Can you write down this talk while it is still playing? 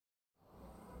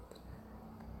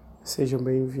Sejam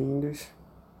bem-vindos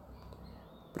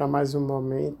para mais um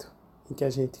momento em que a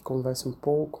gente conversa um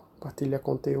pouco, partilha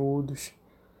conteúdos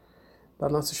da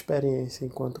nossa experiência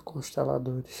enquanto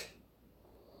consteladores.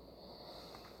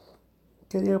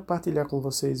 Queria partilhar com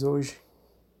vocês hoje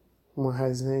uma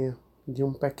resenha de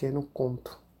um pequeno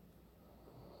conto.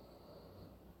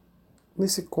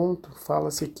 Nesse conto,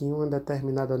 fala-se que em uma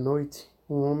determinada noite,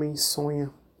 um homem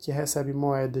sonha que recebe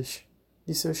moedas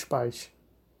de seus pais.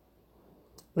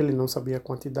 Ele não sabia a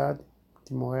quantidade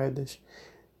de moedas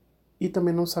e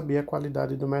também não sabia a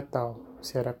qualidade do metal,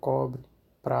 se era cobre,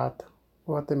 prata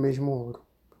ou até mesmo ouro.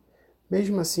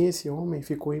 Mesmo assim, esse homem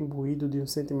ficou imbuído de um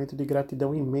sentimento de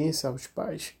gratidão imensa aos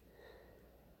pais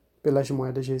pelas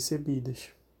moedas recebidas.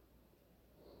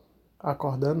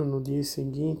 Acordando no dia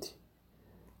seguinte,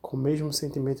 com o mesmo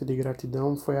sentimento de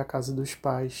gratidão, foi à casa dos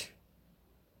pais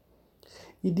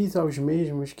e diz aos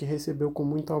mesmos que recebeu com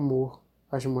muito amor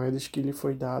as moedas que lhe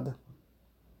foi dada,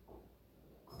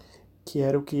 que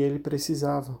era o que ele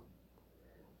precisava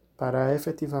para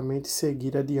efetivamente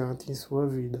seguir adiante em sua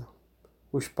vida.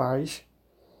 Os pais,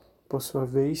 por sua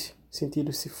vez,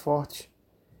 sentiram-se fortes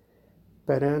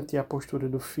perante a postura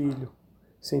do filho,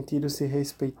 sentiram-se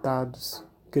respeitados,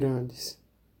 grandes.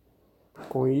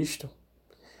 Com isto,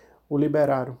 o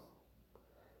liberaram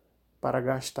para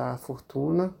gastar a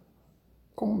fortuna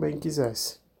como bem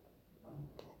quisesse.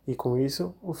 E com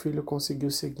isso, o filho conseguiu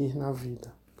seguir na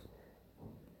vida,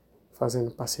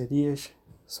 fazendo parcerias,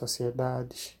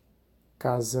 sociedades,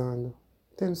 casando,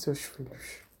 tendo seus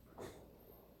filhos.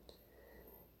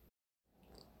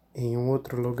 Em um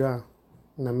outro lugar,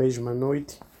 na mesma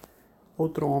noite,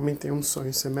 outro homem tem um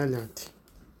sonho semelhante.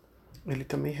 Ele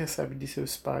também recebe de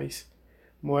seus pais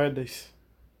moedas.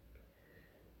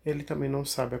 Ele também não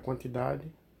sabe a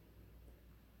quantidade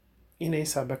e nem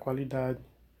sabe a qualidade,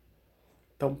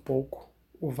 tampouco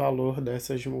o valor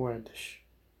dessas moedas.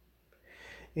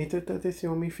 Entretanto, esse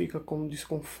homem fica com um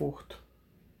desconforto.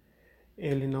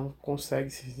 Ele não consegue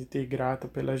se sentir grato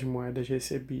pelas moedas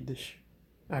recebidas.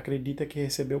 Acredita que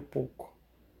recebeu pouco.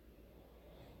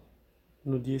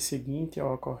 No dia seguinte,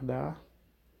 ao acordar,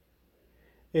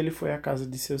 ele foi à casa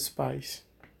de seus pais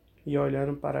e,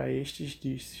 olhando para estes,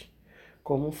 disse: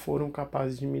 "Como foram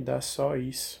capazes de me dar só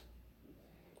isso?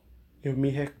 Eu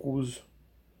me recuso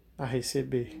a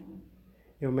receber.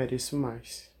 Eu mereço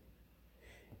mais."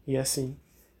 E assim,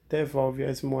 devolve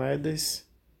as moedas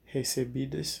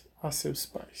recebidas a seus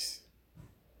pais.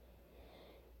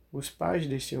 Os pais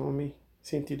deste homem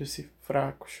sentiram-se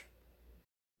fracos,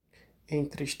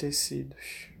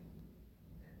 entristecidos.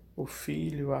 O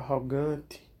filho,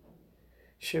 arrogante,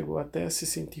 chegou até a se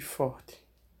sentir forte,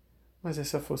 mas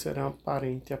essa força era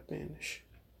aparente apenas.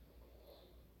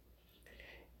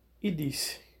 E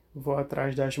disse: "Vou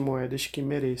atrás das moedas que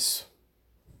mereço."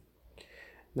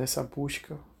 Nessa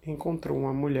busca, encontrou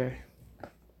uma mulher,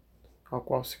 ao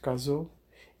qual se casou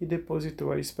e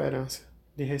depositou a esperança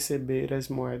de receber as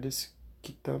moedas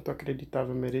que tanto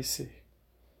acreditava merecer.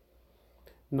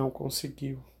 Não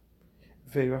conseguiu.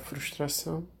 Veio a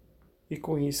frustração e,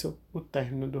 com isso, o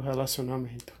término do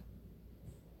relacionamento.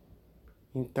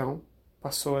 Então,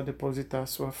 passou a depositar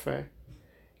sua fé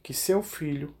que seu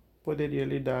filho poderia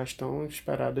lhe dar as tão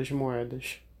esperadas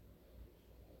moedas.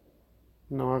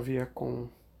 Não havia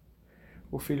como.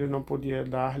 O filho não podia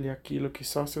dar-lhe aquilo que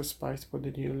só seus pais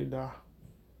poderiam lhe dar.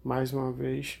 Mais uma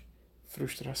vez,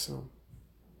 frustração.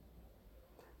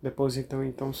 Depositou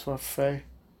então sua fé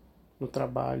no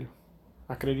trabalho.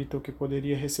 Acreditou que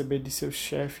poderia receber de seu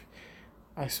chefe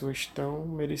as suas tão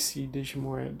merecidas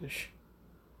moedas.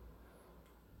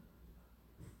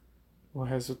 O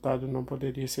resultado não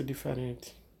poderia ser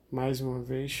diferente. Mais uma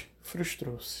vez,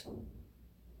 frustrou-se.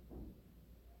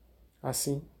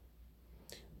 Assim,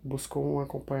 buscou um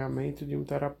acompanhamento de um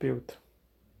terapeuta.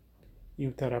 E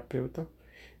o terapeuta,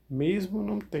 mesmo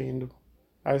não tendo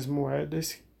as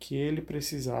moedas que ele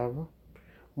precisava,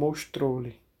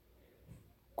 mostrou-lhe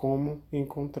como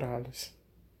encontrá-las.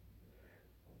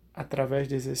 Através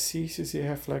de exercícios e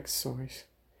reflexões,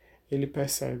 ele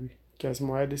percebe que as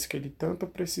moedas que ele tanto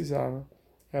precisava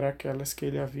eram aquelas que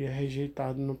ele havia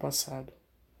rejeitado no passado,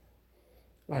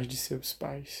 as de seus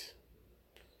pais.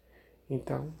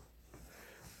 Então,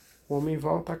 o homem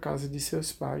volta à casa de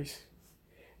seus pais,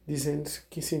 dizendo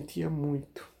que sentia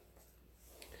muito,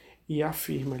 e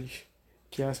afirma-lhes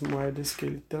que as moedas que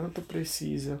ele tanto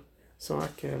precisa são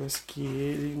aquelas que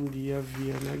ele um dia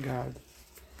havia negado,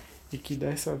 e que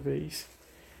dessa vez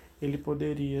ele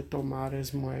poderia tomar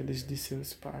as moedas de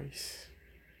seus pais.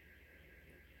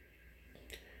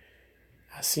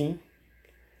 Assim,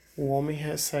 o homem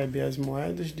recebe as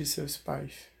moedas de seus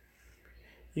pais,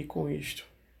 e com isto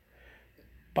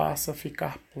passa a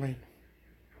ficar pleno,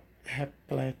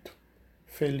 repleto,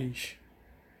 feliz,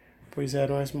 pois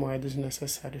eram as moedas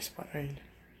necessárias para ele.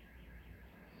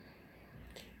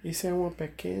 Isso é uma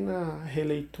pequena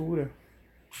releitura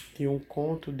de um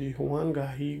conto de Joan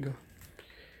Garrida,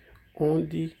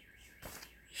 Onde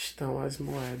estão as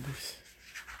moedas.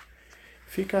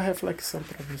 Fica a reflexão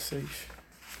para vocês.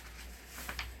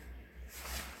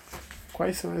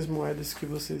 Quais são as moedas que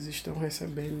vocês estão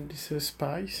recebendo de seus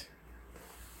pais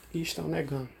e estão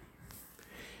negando?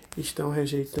 Estão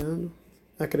rejeitando,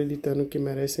 acreditando que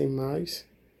merecem mais,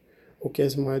 ou que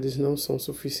as moedas não são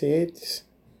suficientes,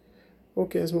 ou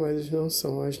que as moedas não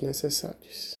são as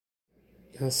necessárias.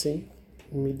 Assim,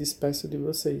 me despeço de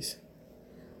vocês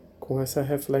com essa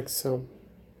reflexão.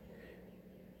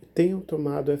 Tenham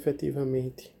tomado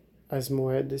efetivamente as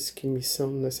moedas que me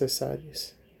são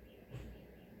necessárias.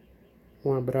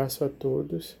 Um abraço a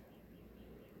todos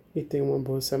e tenham uma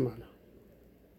boa semana.